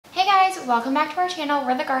welcome back to our channel.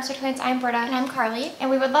 We're the Garso Twins. I'm Britta. And I'm Carly. And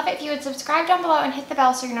we would love it if you would subscribe down below and hit the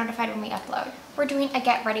bell so you're notified when we upload. We're doing a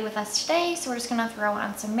get ready with us today, so we're just going to throw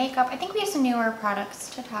on some makeup. I think we have some newer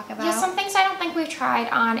products to talk about. Yeah, some things I don't think we've tried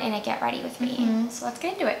on in a get ready with me. So let's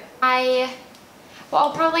get into it.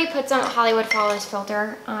 I'll probably put some Hollywood Flawless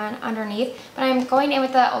filter on underneath, but I'm going in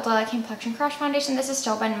with the Ulta Complexion Crush foundation. This has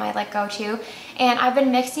still been my go-to, and I've been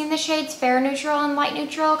mixing the shades Fair Neutral and Light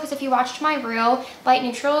Neutral because if you watched my reel, Light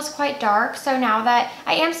Neutral is quite dark. So now that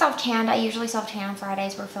I am self-tanned, I usually self-tan on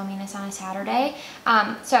Fridays. We're filming this on a Saturday,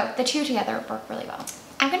 so the two together work really well.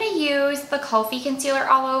 I'm going to use the Kofi concealer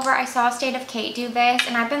all over. I saw State of Kate do this,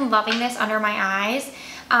 and I've been loving this under my eyes.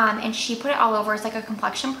 And she put it all over as like a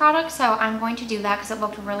complexion product, so I'm going to do that because it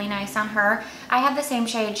looked really nice on her. I have the same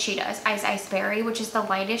shade she does, Ice Berry, which is the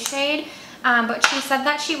lightest shade, but she said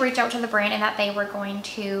that she reached out to the brand and that they were going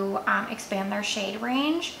to expand their shade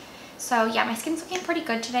range. So yeah, my skin's looking pretty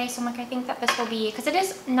good today, so I think that this will be, because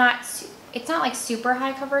it's not like super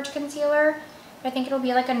high coverage concealer, but I think it'll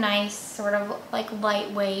be like a nice sort of like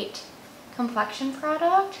lightweight complexion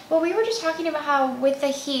product. Well, we were just talking about how with the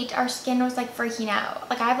heat our skin was like freaking out.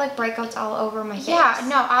 Like I have like breakouts all over my face. Yeah,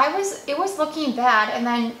 no, it was looking bad, and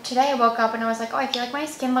then today I woke up and I was like, oh, I feel like my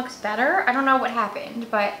skin looks better. I don't know what happened,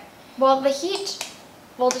 but well, the heat,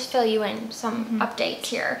 we'll just fill you in some updates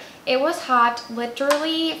here. It was hot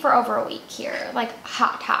literally for over a week here, like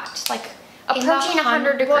hot, like approaching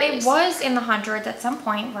 100 degrees. Well, it was in the hundreds at some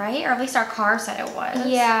point, right? Or at least our car said it was.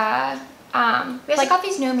 Yeah. We also got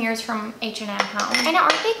these new mirrors from H&M home. And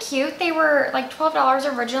aren't they cute? They were like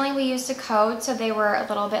 $12 originally. We used a code, so they were a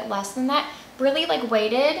little bit less than that. Really like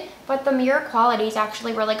weighted, but the mirror quality is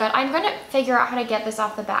actually really good. I'm gonna figure out how to get this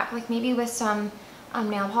off the back, like maybe with some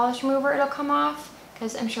nail polish remover it'll come off,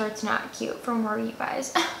 because I'm sure it's not cute from where you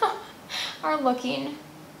guys are looking.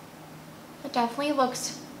 It definitely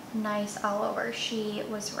looks nice all over. She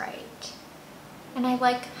was right. And I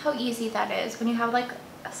like how easy that is when you have like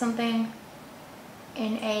something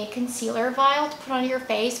in a concealer vial to put on your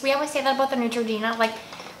face. We always say that about the Neutrogena, like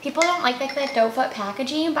people don't like the doe foot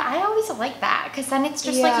packaging, but I always like that because then it's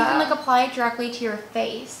just like you can like apply it directly to your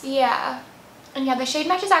face. Yeah. And yeah, the shade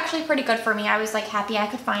match is actually pretty good for me. I was like happy I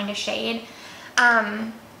could find a shade.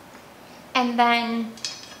 And then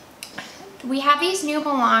we have these new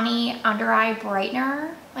Milani under eye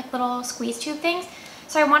brightener, like little squeeze tube things.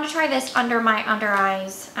 So I want to try this under my under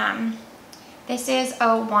eyes. This is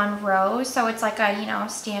 01 Rose, so it's like a, you know,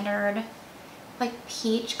 standard like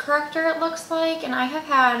peach corrector it looks like. And I have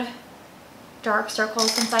had dark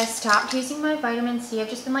circles since I stopped using my vitamin C. I've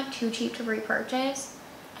just been like too cheap to repurchase.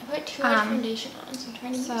 I put too much foundation on, so I'm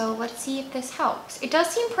trying to use it. Let's see if this helps. It does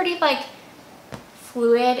seem pretty like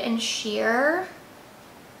fluid and sheer,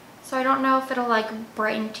 so I don't know if it'll like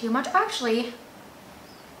brighten too much. Actually,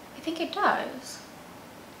 I think it does.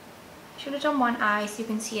 Should have done one eye so you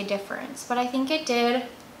can see a difference, but I think it did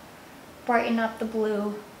brighten up the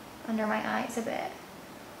blue under my eyes a bit.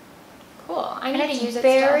 Cool. I need to use it.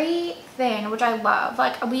 Very thin, which I love.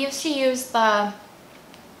 Like we used to use the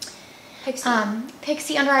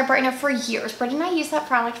Pixie under eye brightener for years. Britta and I used that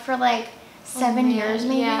product for like 7 years,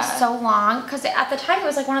 maybe. So long, because at the time it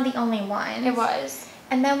was like one of the only ones. It was.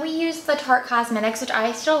 And then we used the Tarte Cosmetics, which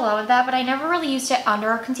I still love that, but I never really used it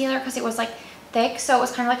under a concealer because it was like thick, so it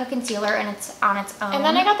was kind of like a concealer and it's on its own. And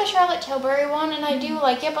then I got the Charlotte Tilbury one, and I do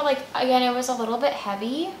like it, but like again, it was a little bit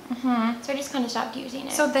heavy, so I just kind of stopped using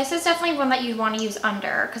it. So this is definitely one that you want to use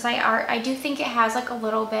under, because I do think it has like a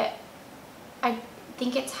little bit, I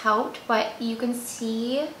think it's helped, but you can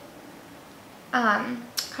see kind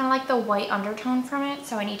of like the white undertone from it,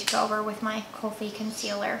 so I need to go over with my Kofi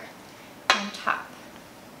concealer on top.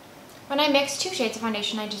 When I mix two shades of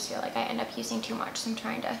foundation, I just feel like I end up using too much, so I'm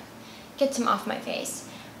trying to get some off my face.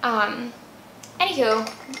 Anywho,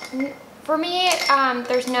 for me,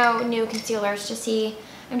 there's no new concealers to see.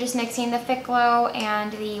 I'm just mixing the Fit Glow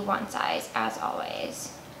and the One Size as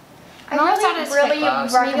always. I really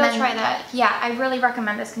recommend try that. Yeah, I really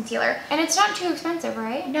recommend this concealer. And it's not too expensive,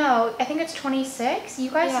 right? No, I think it's $26.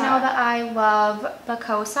 You guys know that I love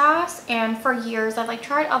the Sauce, and for years I've like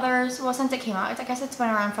tried others. Well, since it came out, I guess it's been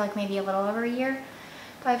around for like maybe a little over a year.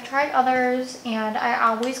 But I've tried others, and I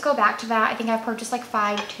always go back to that. I think I've purchased like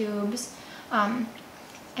 5 tubes. And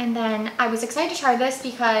then I was excited to try this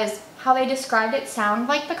because how they described it sounded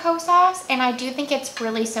like the Sauce, and I do think it's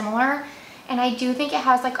really similar. And I do think it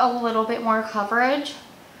has like a little bit more coverage.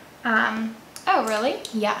 Oh, really?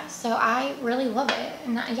 Yeah, so I really love it.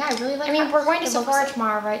 And yeah, I really like it. I mean, we're going to Sephora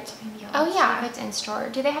tomorrow, right? So maybe I'll see if it's in store.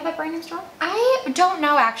 Do they have that brand in store? I don't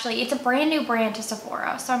know, actually. It's a brand new brand to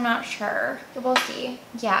Sephora, so I'm not sure. We'll see.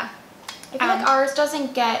 Yeah. I feel like ours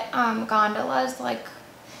doesn't get gondolas like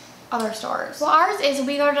other stores. Well, ours is,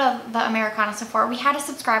 we go to the Americana Sephora. We had a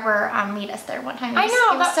subscriber meet us there one time. I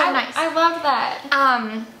know. It was so nice. I love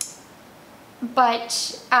that.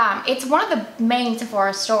 But it's one of the main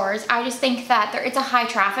Sephora stores. I just think that it's a high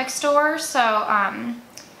traffic store, so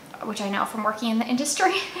which I know from working in the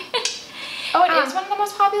industry. Oh, it is one of the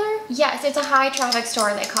most popular? Yes, it's a high traffic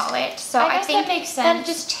store, they call it. So I guess think that makes sense. that it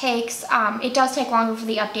just takes, it does take longer for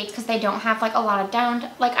the updates because they don't have like a lot of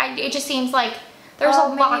it just seems like there's a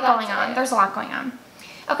lot going on. There's a lot going on.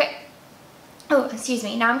 Okay. Oh, excuse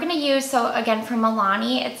me. Now I'm going to use, so again from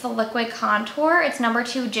Milani, it's the Liquid Contour. It's number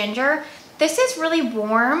 2 Ginger. This is really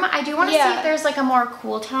warm. I do want to see if there's like a more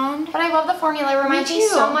cool tone. But I love the formula. It reminds me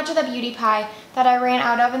so much of the Beauty Pie that I ran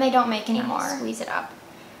out of and they don't make anymore. Squeeze it up.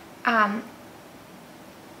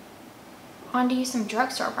 On to use some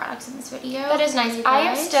drugstore products in this video. That is nice. I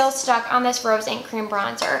am still stuck on this Rose Ink Cream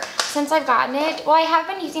Bronzer. Since I've gotten it, well, I have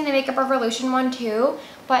been using the Makeup Revolution one too,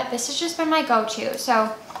 but this has just been my go-to.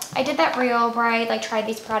 So I did that Real where I like tried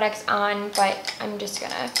these products on, but I'm just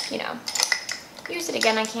gonna, you know, use it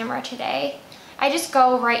again on camera today. I just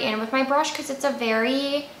go right in with my brush because it's a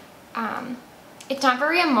very, it's not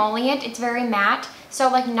very emollient, it's very matte, so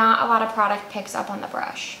like not a lot of product picks up on the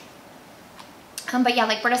brush. But yeah,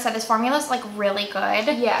 like Britta said, this formula is like really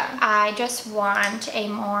good. Yeah. I just want a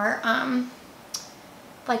more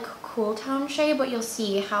like cool tone shade, but you'll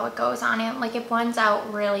see how it goes on it. Like it blends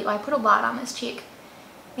out really, well, I put a lot on this cheek.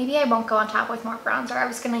 Maybe I won't go on top with more bronzer. I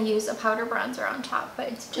was gonna use a powder bronzer on top, but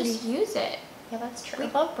it's just use it. Yeah, that's true.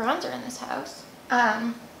 We love bronzer in this house.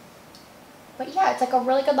 But yeah, it's like a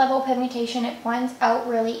really good level of pigmentation. It blends out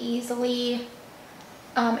really easily.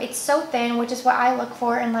 It's so thin, which is what I look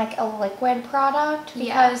for in like a liquid product,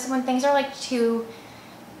 because when things are like too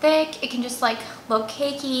thick, it can just like look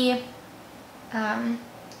cakey.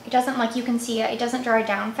 It doesn't, like you can see it doesn't dry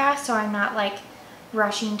down fast, so I'm not like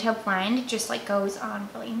rushing to blend. It just like goes on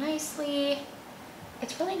really nicely.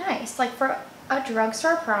 It's really nice. Like for a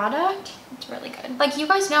drugstore product, it's really good. Like you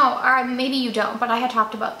guys know, or maybe you don't, but I had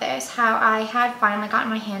talked about this, how I had finally gotten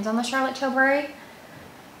my hands on the Charlotte Tilbury.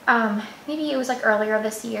 Maybe it was like earlier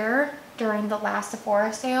this year during the last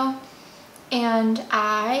Sephora sale, and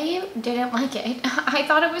I didn't like it. I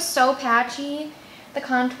thought it was so patchy, the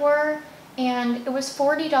contour, and it was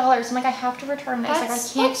 $40. I'm like, I have to return this. Like I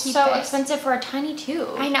can't keep so this. expensive for a tiny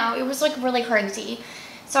tube. I know, it was like really crazy.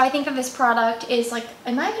 So I think that this product is like,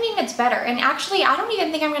 in my opinion, it's better. And actually, I don't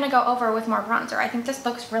even think I'm gonna go over with more bronzer. I think this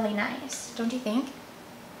looks really nice. Don't you think?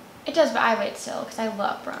 It does, but I would still, because I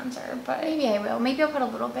love bronzer, but maybe I will. Maybe I'll put a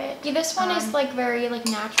little bit. Yeah, this one is like very like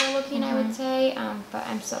natural looking, I would say, but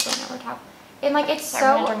I'm still going over top. And like it's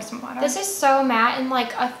I'm gonna drink some water. This is so matte and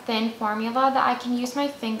like a thin formula that I can use my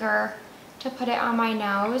finger to put it on my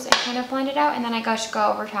nose and kind of blend it out, and then I just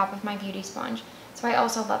go over top with my beauty sponge. So I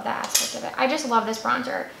also love that aspect of it. I just love this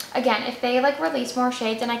bronzer. Again, if they like release more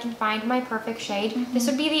shades and I can find my perfect shade, this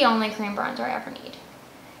would be the only cream bronzer I ever need.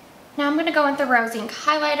 Now I'm going to go with the Rose Ink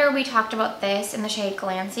highlighter. We talked about this in the shade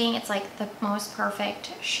Glancing. It's like the most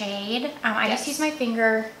perfect shade. I just use my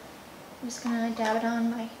finger. I'm just going to dab it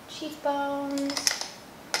on my cheekbones.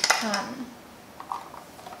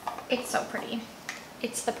 It's so pretty.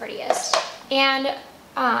 It's the prettiest. And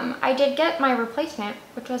I did get my replacement,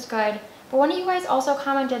 which was good. But one of you guys also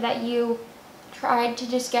commented that you tried to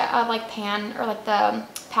just get a like pan or like the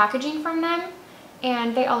packaging from them,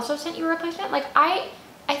 and they also sent you a replacement. Like I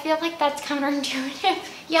feel like that's counterintuitive.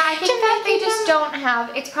 Yeah, I think that they just don't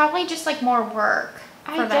have, it's probably just like more work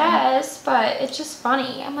for them. I guess, but it's just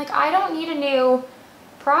funny. I'm like, I don't need a new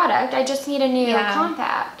product. I just need a new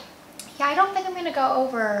compact. Yeah, I don't think I'm gonna go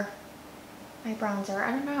over my bronzer.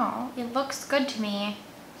 I don't know. It looks good to me.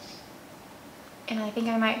 And I think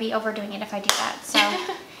I might be overdoing it if I do that. So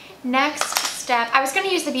next step, I was going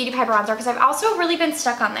to use the Beauty Pie bronzer because I've also really been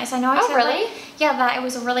stuck on this. I know I said really? Yeah, that it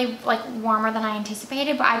was really like warmer than I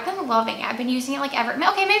anticipated, but I've been loving it. I've been using it like ever.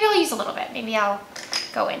 Okay, maybe I'll use a little bit. Maybe I'll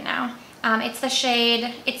go in now. It's the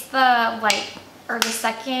shade, it's the light, or the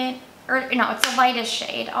second, or no, it's the lightest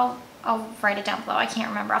shade. I'll write it down below. I can't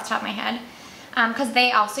remember off the top of my head. Because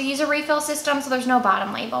they also use a refill system, so there's no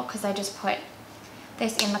bottom label because I just put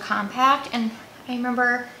this in the compact. And I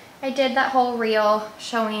remember I did that whole reel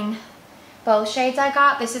showing both shades I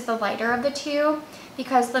got. This is the lighter of the two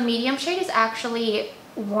because the medium shade is actually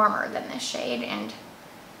warmer than this shade, and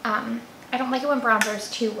I don't like it when bronzer is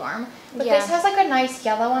too warm. But this has like a nice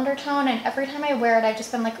yellow undertone, and every time I wear it I've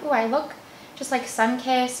just been like, ooh, I look just like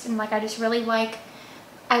sun-kissed, and like I just really like,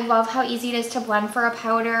 I love how easy it is to blend for a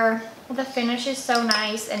powder. The finish is so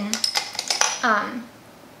nice, and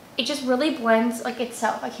it just really blends like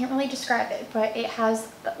itself. I can't really describe it, but it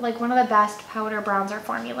has like one of the best powder bronzer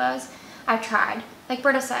formulas I've tried. Like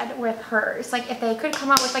Britta said with hers, like if they could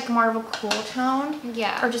come out with like more of a cool tone,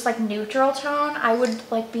 yeah, or just like neutral tone, I would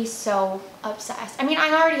like be so obsessed. I mean,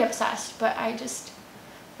 I'm already obsessed, but I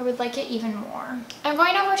would like it even more. I'm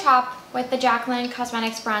going over top with the Jaclyn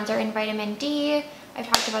Cosmetics bronzer in Vitamin D. I've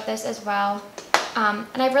talked about this as well. And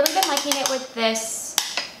I've really been liking it with this,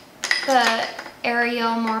 the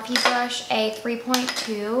Ariel Morphe brush, a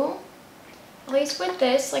 3.2. At least with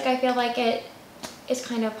this, like I feel like it is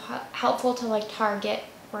kind of helpful to like target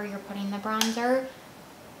where you're putting the bronzer.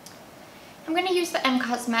 I'm going to use the M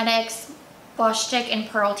Cosmetics blush stick in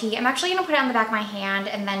Pearl Tea. I'm actually going to put it on the back of my hand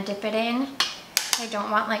and then dip it in. I don't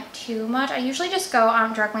want like too much. I usually just go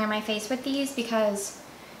directly on my face with these because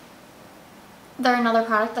they're another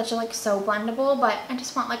product that's like so blendable, but I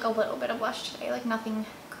just want like a little bit of blush today, like nothing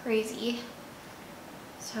crazy.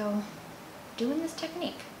 So doing this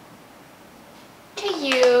technique. To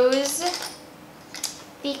use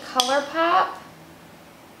the Colourpop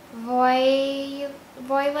Voile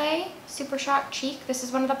Super Shock Cheek. This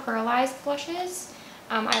is one of the pearlized blushes.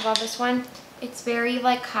 I love this one. It's very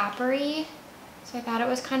like coppery, so I thought it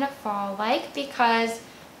was kind of fall-like because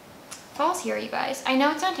fall's here, you guys. I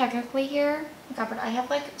know it's not technically here. God, but I have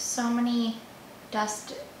like so many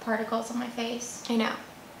dust particles on my face. I know.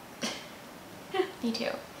 Me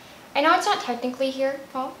too. I know it's not technically here,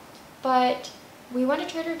 fall, but we went to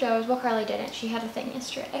Trader Joe's. Well, Carli didn't. She had a thing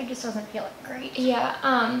yesterday. I just wasn't feeling great.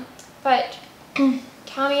 Yeah, but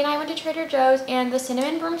Tommy and I went to Trader Joe's and the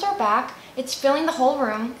cinnamon brooms are back. It's filling the whole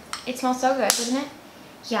room. It smells so good, doesn't it?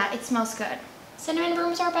 Yeah, it smells good. Cinnamon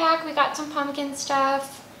brooms are back. We got some pumpkin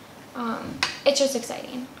stuff. It's just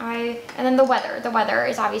exciting. And then the weather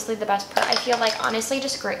is obviously the best part. I feel like honestly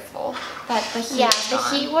just grateful that the heat is the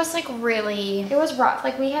gone. heat was like really, it was rough.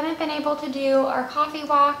 Like we haven't been able to do our coffee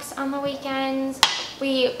walks on the weekends.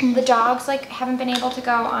 The dogs like haven't been able to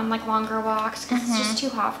go on like longer walks because it's just too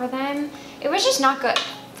hot for them. It was just not good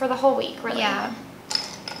for the whole week, really. Yeah.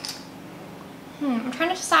 I'm trying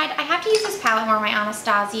to decide. I have to use this palette more, my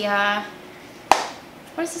Anastasia.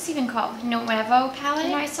 What is this even called? Nuevo palette?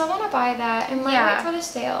 And I still want to buy that and might wait for the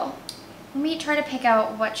sale. Let me try to pick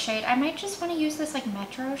out what shade. I might just want to use this like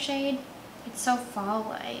Metro shade. It's so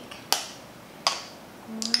fall-like.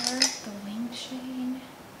 Or the wing shade.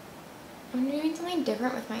 I'm doing something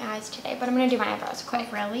different with my eyes today, but I'm going to do my eyebrows quick.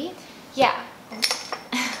 Oh, really? Yeah.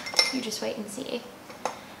 You just wait and see.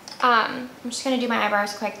 I'm just going to do my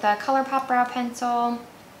eyebrows quick. The Colourpop brow pencil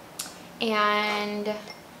and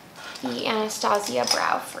the Anastasia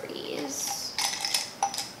brow freeze.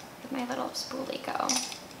 Let my little spoolie go.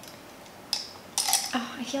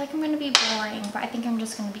 Oh, I feel like I'm going to be boring, but I think I'm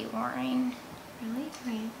just going to be boring. Really?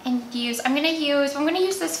 Okay. And I'm going to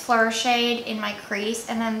use this Fleur shade in my crease,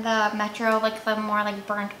 and then the Metro, like the more like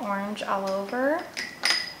burnt orange all over.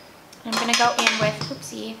 And I'm going to go in with,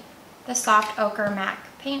 oopsie, the Soft Ochre MAC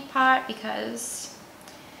paint pot because,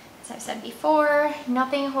 as I've said before,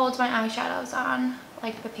 nothing holds my eyeshadows on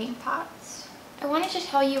like the paint pots. I wanted to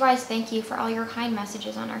tell you guys thank you for all your kind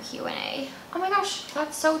messages on our Q&A. Oh my gosh,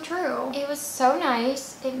 that's so true. It was so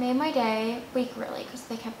nice. It made my day, week really, because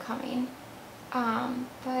they kept coming.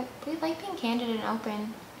 But we like being candid and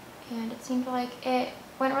open, and it seemed like it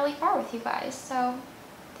went really far with you guys. So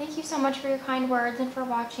thank you so much for your kind words and for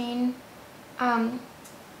watching.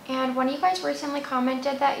 And one of you guys recently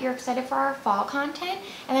commented that you're excited for our fall content,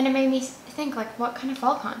 and then it made me think like, what kind of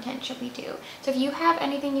fall content should we do? So if you have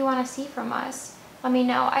anything you want to see from us, let me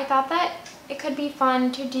know. I thought that it could be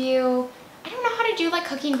fun to do, I don't know how to do like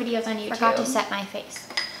cooking videos on YouTube. Forgot to set my face.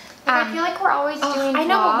 Like, I feel like we're always doing vlogs. I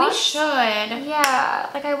know, but we should. Yeah,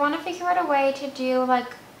 like I want to figure out a way to do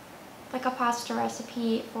like a pasta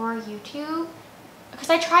recipe for YouTube. Because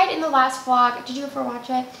I tried in the last vlog, did you ever watch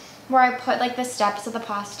it? Where I put like the steps of the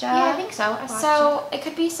pasta. Yeah, I think so. So it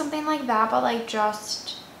could be something like that, but like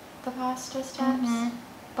just the pasta steps.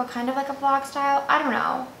 But kind of like a vlog style. I don't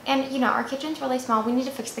know. And you know, our kitchen's really small. We need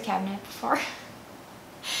to fix the cabinet before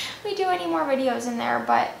we do any more videos in there.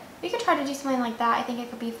 But we could try to do something like that. I think it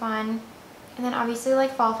could be fun. And then obviously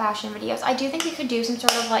like fall fashion videos. I do think we could do some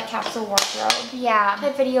sort of like capsule wardrobe. Yeah.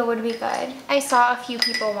 That video would be good. I saw a few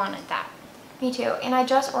people wanted that. Me too. And I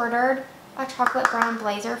just ordered a chocolate brown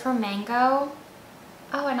blazer from Mango.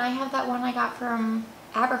 Oh, and I have that one I got from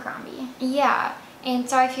Abercrombie. Yeah. And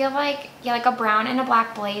so I feel like, yeah, like a brown and a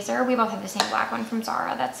black blazer. We both have the same black one from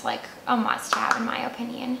Zara. That's like a must-have in my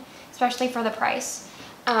opinion, especially for the price.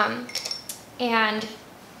 And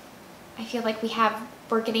I feel like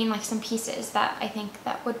we're getting like some pieces that I think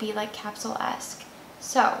that would be like capsule-esque.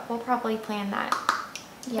 So we'll probably plan that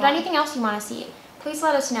But anything else you want to see, please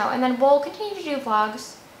let us know. And then we'll continue to do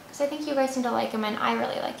vlogs because I think you guys seem to like them and I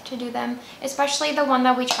really like to do them. Especially the one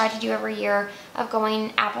that we try to do every year of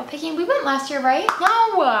going apple picking. We went last year, right?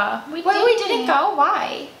 No, we didn't go.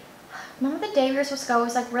 Why? Remember the day we were supposed to go, it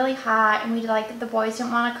was like really hot and we like, the boys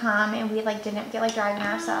didn't want to come and we like didn't feel like driving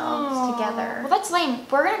ourselves together. Well, that's lame.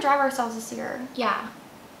 We're going to drive ourselves this year. Yeah.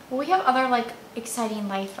 Well, we have other like exciting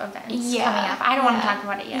life events coming up. I don't want to talk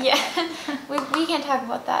about it yet. Yeah. we can't talk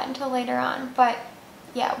about that until later on. But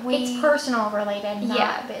yeah, it's personal related,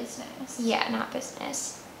 not business. Yeah, not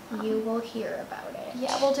business. You will hear about it.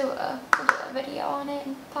 Yeah, we'll do a video on it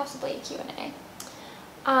and possibly a Q&A.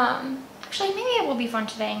 Actually, maybe it will be fun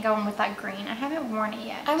today and going with that green. I haven't worn it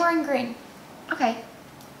yet. I'm wearing green. Okay.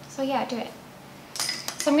 So yeah, do it.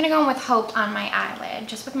 So I'm going to go in with Hope on my eyelid,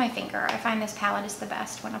 just with my finger. I find this palette is the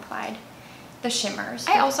best when applied. The shimmers.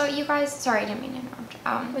 I also, you guys, sorry, I didn't mean to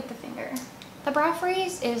interrupt. With the finger. The brow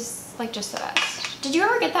freeze is like just the best. Did you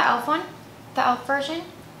ever get the e.l.f. one? The e.l.f. version?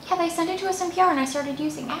 Yeah, they sent it to us in PR and I started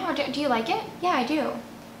using it. Oh, do you like it? Yeah, I do.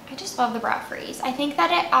 I just love the brow freeze. I think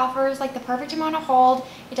that it offers like the perfect amount of hold.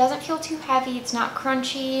 It doesn't feel too heavy. It's not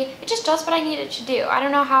crunchy. It just does what I need it to do. I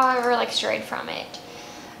don't know how I ever like strayed from it.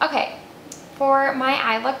 Okay, for my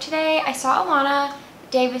eye look today, I saw Alana,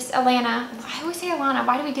 I always say Alana.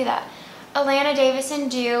 Why do we do that? Alana Davison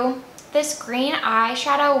do this green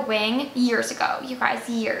eyeshadow wing years ago, you guys,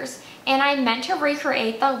 years. And I meant to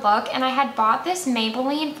recreate the look and I had bought this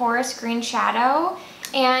Maybelline Forest Green Shadow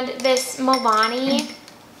and this Milani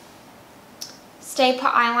Stay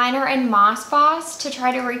Put eyeliner in Moss Boss to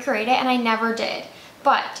try to recreate it and I never did.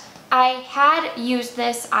 But I had used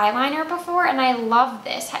this eyeliner before and I love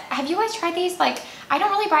this. Have you guys tried these? Like, I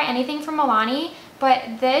don't really buy anything from Milani,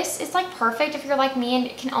 but this is like perfect if you're like me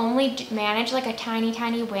and can only manage like a tiny,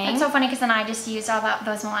 tiny wing. It's so funny because then I just used all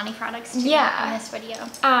those Milani products too in this video.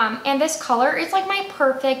 And this color is like my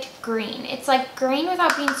perfect green. It's like green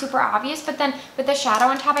without being super obvious, but then with the shadow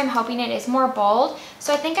on top, I'm hoping it is more bold.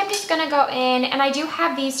 So I think I'm just gonna go in, and I do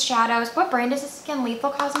have these shadows. What brand is this again?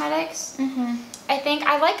 Lethal Cosmetics? I think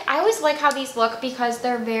I always like how these look because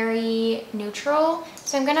they're very neutral.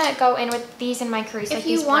 So I'm gonna go in with these in my crease, if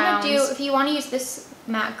you want to use this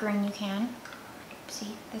matte green, you can. See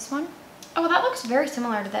this one? Oh, that looks very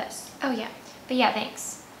similar to this. Oh yeah. But yeah,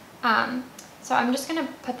 thanks. So I'm just gonna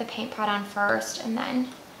put the paint pot on first, and then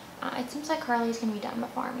it seems like Carli's gonna be done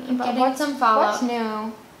before me. But what's some follow-up? What's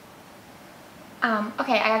new?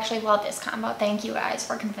 Okay, I actually love this combo. Thank you guys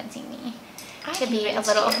for convincing me. To be a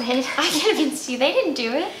little bit. I convinced you. They didn't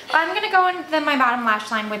do it. I'm going to go in my bottom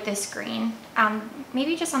lash line with this green.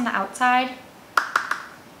 Maybe just on the outside.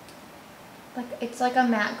 Like it's like a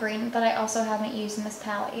matte green that I also haven't used in this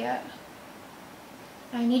palette yet.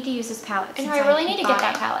 I need to use this palette. And I really need to get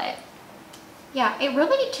that palette. Yeah, it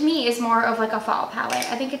really, to me, is more of like a fall palette.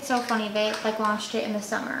 I think it's so funny they like launched it in the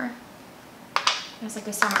summer. It was like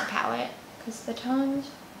a summer palette. Because the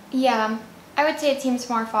tones... Yeah. I would say it seems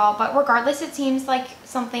more fall, but regardless, it seems like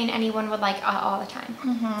something anyone would like all the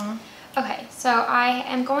time. Okay, so I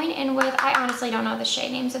am going in with, I honestly don't know the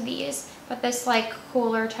shade names of these, but this like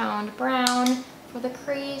cooler toned brown for the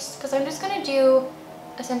crease, because I'm just going to do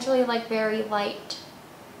essentially like very light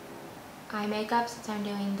eye makeup since I'm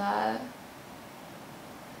doing the,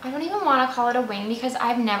 I don't even want to call it a wing because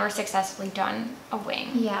I've never successfully done a wing.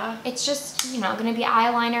 Yeah. It's just, you know, going to be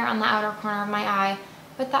eyeliner on the outer corner of my eye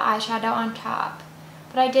with the eyeshadow on top.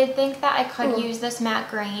 But I did think that I could use this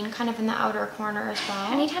matte green kind of in the outer corner as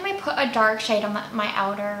well. Anytime I put a dark shade on my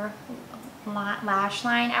outer lash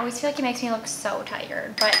line, I always feel like it makes me look so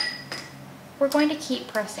tired, but we're going to keep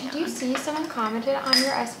pressing on. Do you see someone commented on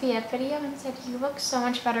your SPF video and said you look so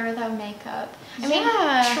much better without makeup? I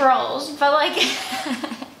mean, trolls, but like...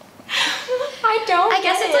 I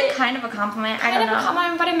guess it's like kind of a compliment. I don't know. Kind of a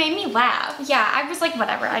compliment, but it made me laugh. Yeah, I was like,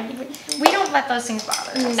 whatever. We don't let those things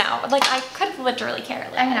bother us. No, like I could literally care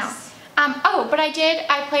less. I know. Oh, but I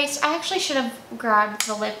actually should have grabbed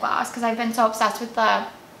the lip gloss because I've been so obsessed with the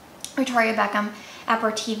Victoria Beckham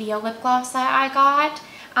Apertivio lip gloss that I got.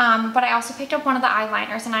 But I also picked up one of the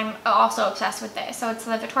eyeliners and I'm also obsessed with this. So it's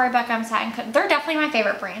the Victoria Beckham Satin. They're definitely my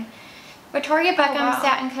favorite brand. Victoria Beckham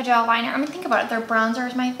Satin Kajal liner. I mean, think about it. Their bronzer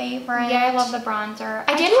is my favorite. Yeah, I love the bronzer.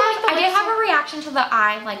 I did have a reaction to the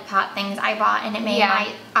eye like pot things I bought, and it made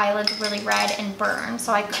my eyelids really red and burn.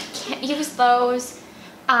 So I can't use those.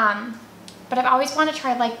 But I've always wanted to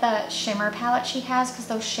try like the shimmer palette she has because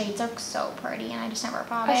those shades are so pretty, and I just never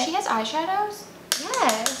bought it. She has eyeshadows.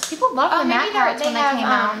 Yes, people love the matte palettes when they came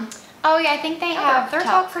out. Oh yeah, I think they have. They're a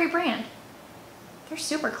talc-free brand. They're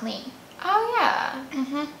super clean. Oh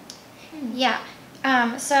yeah. Yeah.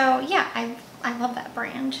 So yeah, I love that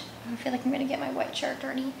brand. I feel like I'm gonna get my white shirt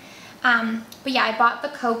dirty. But yeah, I bought the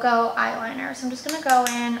Coco eyeliner, so I'm just gonna go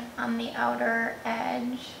in on the outer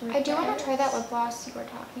edge. I do want to try that lip gloss you were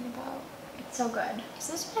talking about. It's so good. Is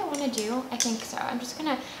this what I want to do? I think so.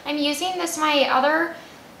 I'm using this, I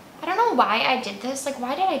don't know why I did this. Like,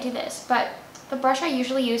 why did I do this? But the brush I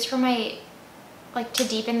usually use for my, like, to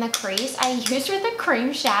deepen the crease, I used with the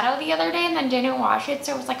cream shadow the other day and then didn't wash it,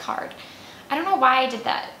 so it was, like, hard. I don't know why I did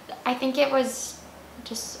that. I think it was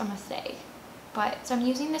just a mistake. But, so I'm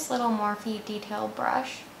using this little Morphe detail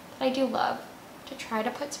brush that I do love to try to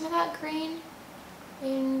put some of that green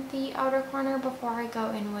in the outer corner before I go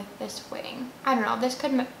in with this wing. I don't know, this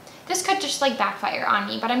could just like backfire on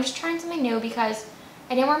me, but I'm just trying something new because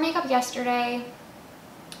I didn't wear makeup yesterday.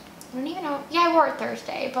 I don't even know. Yeah, I wore it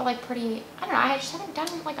Thursday, but like pretty, I don't know, I just haven't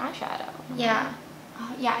done like eyeshadow. Yeah.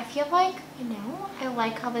 Yeah, I feel like, I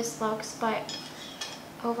like how this looks, but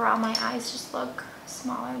overall my eyes just look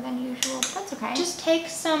smaller than usual, but that's okay. Just take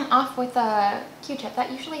some off with a Q-tip.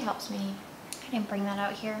 That usually helps me. I didn't bring that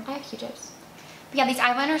out here. I have Q-tips. But yeah, these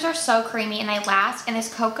eyeliners are so creamy and they last, and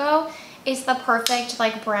this Coco is the perfect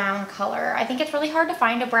like brown color. I think it's really hard to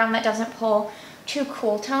find a brown that doesn't pull too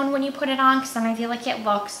cool tone when you put it on, because then I feel like it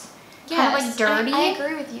looks kind of like dirty. I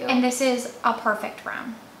agree with you. And this is a perfect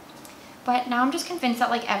brown. But now I'm just convinced that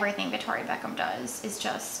like everything Victoria Beckham does is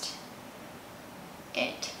just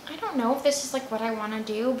it. I don't know if this is like what I want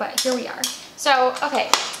to do, but here we are. So, okay.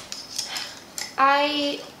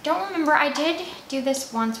 I don't remember. I did do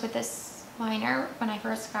this once with this liner when I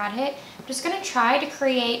first got it. I'm just going to try to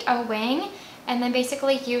create a wing and then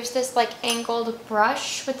basically use this like angled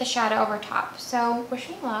brush with the shadow over top. So, wish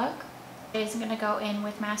me luck. I'm going to go in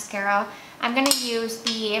with mascara. I'm going to use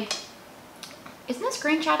the, isn't this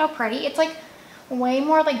green shadow pretty? It's like way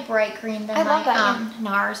more like bright green than my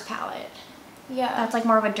NARS palette. Yeah. That's like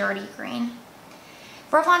more of a dirty green.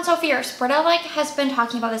 Revlon So Fierce. Britta like has been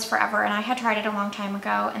talking about this forever, and I had tried it a long time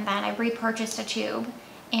ago, and then I repurchased a tube,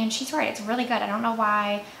 and she's right, it's really good. I don't know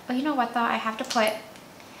why, but you know what though, I have to put,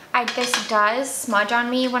 this does smudge on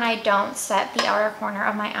me when I don't set the outer corner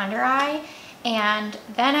of my under eye, and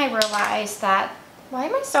then I realized that, why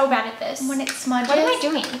am I so bad at this? When it smudges. What am I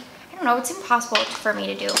doing? I don't know, it's impossible for me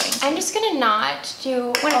to do. I'm just gonna not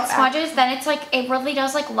do. When it smudges, then it's like, it really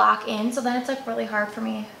does like lock in, so then it's like really hard for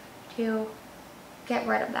me to get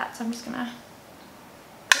rid of that. So I'm just gonna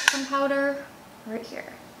put some powder right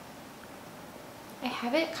here. I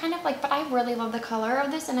have it kind of like, but I really love the color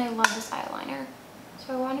of this and I love this eyeliner.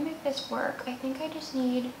 So I want to make this work. I think I just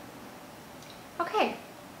need, okay,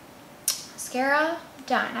 mascara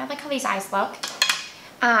done. I like how these eyes look.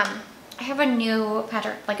 I have a new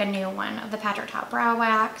pattern, like a new one of the Pattern Top Brow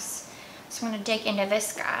Wax. Just want to dig into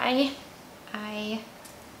this guy. I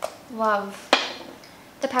love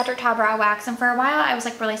the Pattern Top Brow Wax, and for a while I was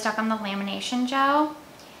like really stuck on the lamination gel,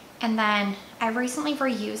 and then I recently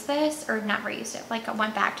reused this, or not reused it, like I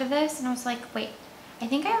went back to this and I was like, wait, I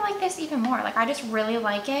think I like this even more. Like I just really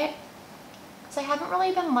like it, because I haven't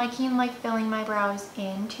really been liking like filling my brows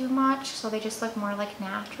in too much, so they just look more like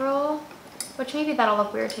natural. Which maybe that'll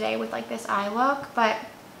look weird today with like this eye look, but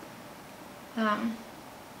I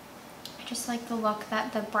just like the look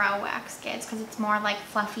that the brow wax gives, because it's more like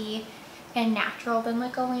fluffy and natural than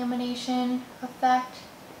like a lamination effect.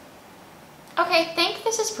 Okay, I think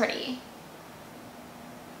this is pretty.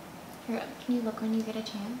 Here, can you look when you get a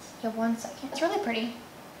chance? Yeah, 1 second. It's really pretty.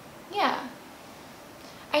 Yeah.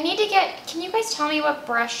 I need to get, can you guys tell me what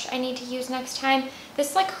brush I need to use next time?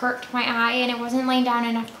 This like hurt my eye and it wasn't laying down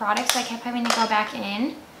enough product, so I kept having to go back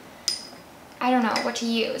in. I don't know what to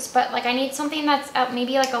use, but like I need something that's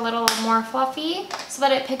maybe like a little more fluffy so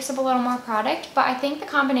that it picks up a little more product. But I think the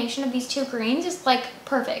combination of these two greens is like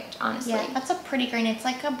perfect, honestly. Yeah, that's a pretty green. It's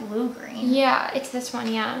like a blue green. Yeah, it's this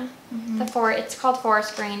one, yeah. It's called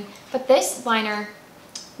Forest Green. But this liner,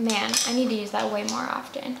 man, I need to use that way more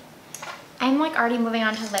often. I'm like already moving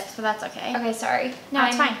on to lips, but that's okay. Okay, sorry. No,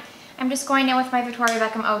 it's fine. I'm just going in with my Victoria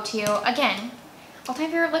Beckham O2. Again, all-time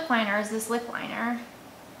favorite lip liner is this lip liner.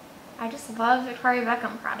 I just love Victoria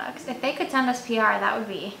Beckham products. If they could send us PR, that'd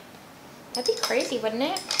be crazy, wouldn't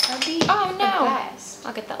it? That'd be oh no. the best.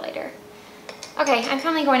 I'll get that later. Okay, I'm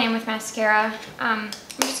finally going in with mascara. I'm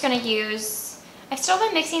just gonna use, I've still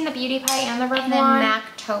been mixing the Beauty Pie and the Revlon. And then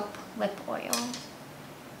MAC Taupe lip oil.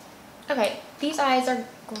 Okay, these eyes are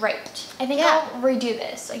great. I think I'll redo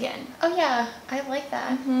this again. Oh yeah, I like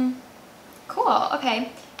that. Cool,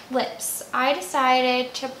 okay. Lips. I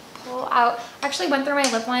decided to pull out, I actually went through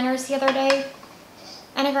my lip liners the other day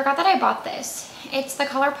and I forgot that I bought this. It's the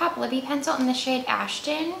Colourpop Lippy Pencil in the shade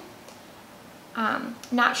Ashton.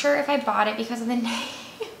 Not sure if I bought it because of the name.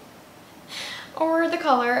 or the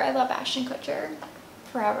color. I love Ashton Kutcher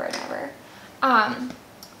forever and ever.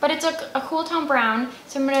 But it's a cool tone brown.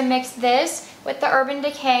 So I'm gonna mix this with the Urban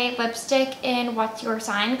Decay lipstick in What's Your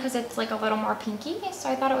Sign because it's like a little more pinky. So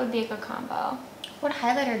I thought it would be a good combo. What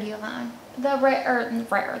highlighter do you have on? The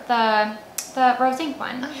rose ink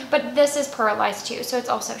one. Okay. But this is pearlized too, so it's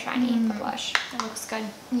also shiny, the blush. That looks good.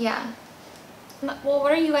 Yeah. Well,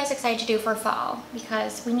 what are you guys excited to do for fall?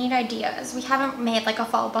 Because we need ideas. We haven't made like a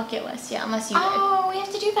fall bucket list yet, unless you did. Oh, we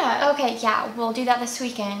have to do that. Okay, yeah, we'll do that this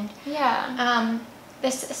weekend. Yeah.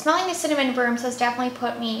 Smelling the cinnamon brooms has definitely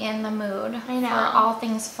put me in the mood I know. for all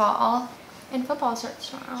things fall. And football starts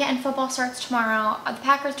tomorrow. Yeah, and football starts tomorrow. The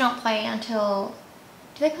Packers don't play until...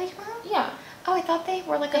 Do they play tomorrow? Yeah. Oh, I thought they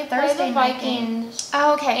were like They a Thursday play the Vikings.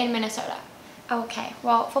 Oh, okay. In Minnesota. Okay.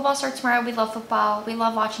 Well, football starts tomorrow. We love football. We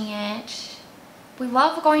love watching it. We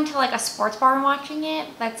love going to like a sports bar and watching it.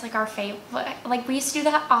 That's like our favorite. Like we used to do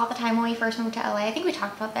that all the time when we first moved to LA. I think we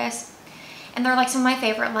talked about this. And they're like some of my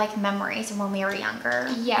favorite like memories of when we were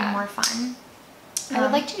younger. Yeah. And more fun. I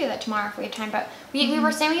would like to do that tomorrow if we had time, but we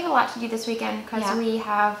were saying we have a lot to do this weekend because we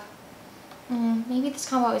have, maybe this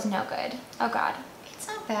combo is no good. Oh God. It's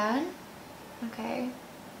not bad. Okay.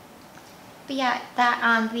 But yeah,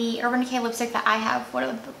 that, the Urban Decay lipstick that I have, what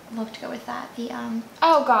would look to go with that? The,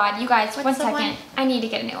 Oh God, you guys, What's one the second. one? I need to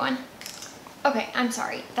get a new one. Okay, I'm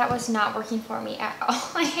sorry. That was not working for me at all.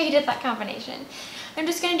 I hated that combination. I'm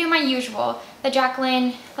just gonna do my usual. The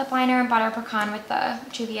Jacqueline lip liner and butter pecan with the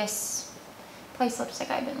Juvia's Place lipstick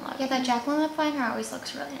I've been loving. Yeah, that Jacqueline lip liner always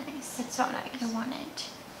looks really nice. It's so nice. I want it.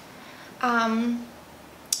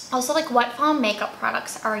 Also, like, what fall makeup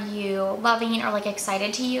products are you loving or like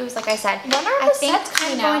excited to use? Like I said, When are the sets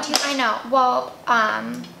coming out? I know. Well,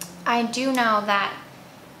 I do know that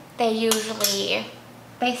they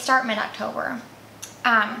start mid-October.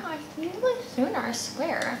 Usually sooner, I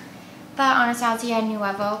swear. The Anastasia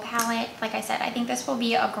Nuevo palette, like I said, I think this will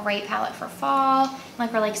be a great palette for fall. I'm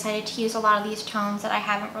like really excited to use a lot of these tones that I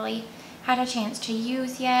haven't really had a chance to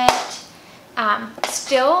use yet.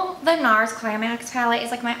 Still, the NARS Climax palette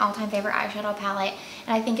is like my all-time favorite eyeshadow palette,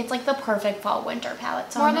 and I think it's like the perfect fall winter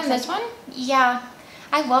palette. So More than this one? Yeah,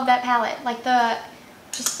 I love that palette. Like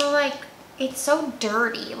it's so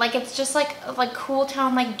dirty. Like it's just like cool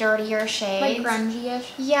tone, like dirtier shades. Like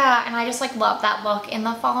grungy-ish? Yeah, and I just like love that look in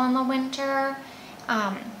the fall and the winter.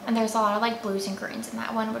 And there's a lot of like blues and greens in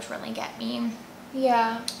that one, which really get me.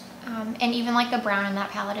 Yeah. And even like the brown in that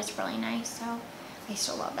palette is really nice, so I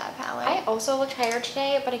still love that palette. I also look tired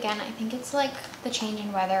today, but again, I think it's like the change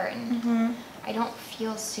in weather, and I don't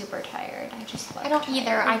feel super tired. I just look tired.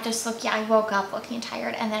 Either. I just look, I woke up looking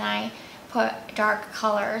tired, and then I put dark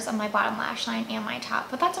colors on my bottom lash line and my top,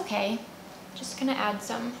 but that's okay. Just gonna add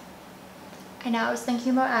some. I know, I was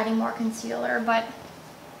thinking about adding more concealer, but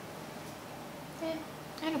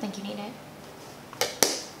I don't think you need it.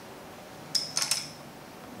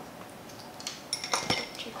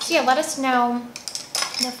 So yeah, let us know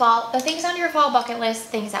the things on your fall bucket list,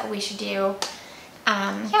 things that we should do.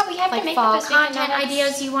 Yeah, we have like to make fall this weekend content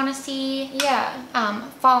ideas you want to see. Yeah.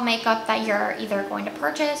 Fall makeup that you're either going to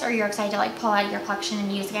purchase or you're excited to like pull out of your collection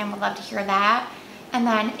and use again. Would love to hear that. And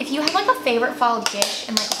then if you have like a favorite fall dish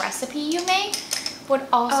and like recipe you make, would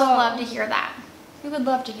also love to hear that. We would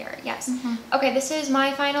love to hear it, yes. Okay, this is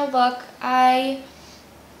my final look. I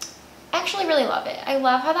actually really love it. I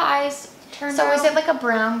love how the eyes turned out. So is it like a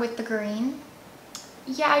brown with the green?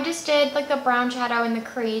 Yeah, I just did like the brown shadow in the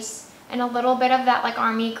crease and a little bit of that like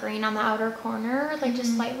army green on the outer corner, like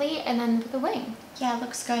just slightly, and then the wing. Yeah, it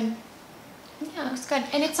looks good. Yeah, looks good.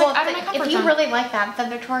 And it's like out of my comfort if you zone. really like that, the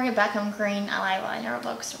Victoria Beckham green eyeliner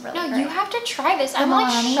looks really great. No, you have to try this. I'm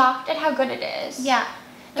like shocked at how good it is. Yeah.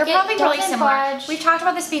 They're Like, probably it really doesn't similar. budge. We've talked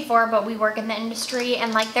about this before, but we work in the industry,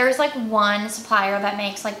 and like there's like one supplier that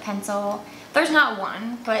makes like pencil. There's not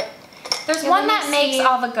one, but there's one that makes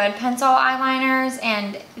all the good pencil eyeliners,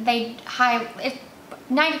 and they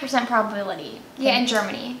 90% probability. Yeah, in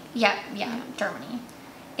Germany. Yeah, Germany.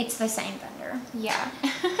 It's the same vendor. Yeah.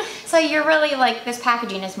 So you're really like, this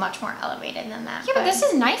packaging is much more elevated than that. Yeah, but this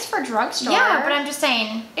is nice for drugstore. Yeah, but I'm just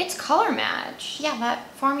saying. It's color match. Yeah, that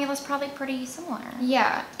formula's probably pretty similar.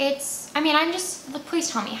 Yeah, please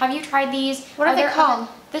tell me, have you tried these? What are they called?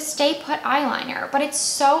 The Stay Put eyeliner, but it's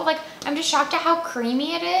so, like, I'm just shocked at how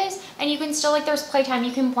creamy it is, and you can still, like, there's playtime,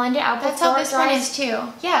 you can blend it out before it dries. That's how this one is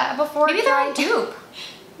too. Yeah, before Maybe it dries. they're a dupe.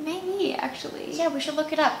 Maybe, actually. Yeah, we should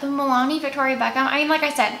look it up. The Milani Victoria Beckham, I mean, like I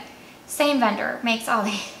said, same vendor makes all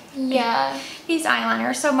these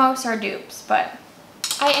eyeliners, so most are dupes, but.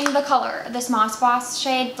 And the color, this Moss Boss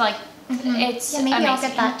shade, like, it's maybe amazing. I'll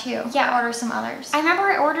get that too. Yeah. I'll order some others. I remember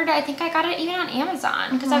I ordered it, I think I got it even on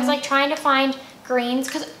Amazon, because I was like trying to find greens,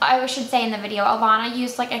 because I should say in the video, Alana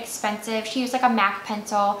used like expensive, she used like a MAC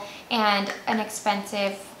pencil and an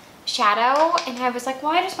expensive shadow, and I was like,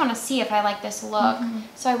 well, I just want to see if I like this look.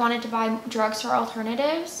 So I wanted to buy drugstore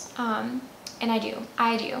alternatives, and I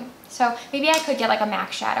do. So maybe I could get like a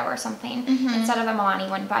MAC shadow or something instead of the Milani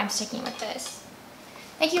one, but I'm sticking with this.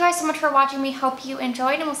 Thank you guys so much for watching. We hope you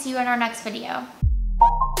enjoyed, and we'll see you in our next video.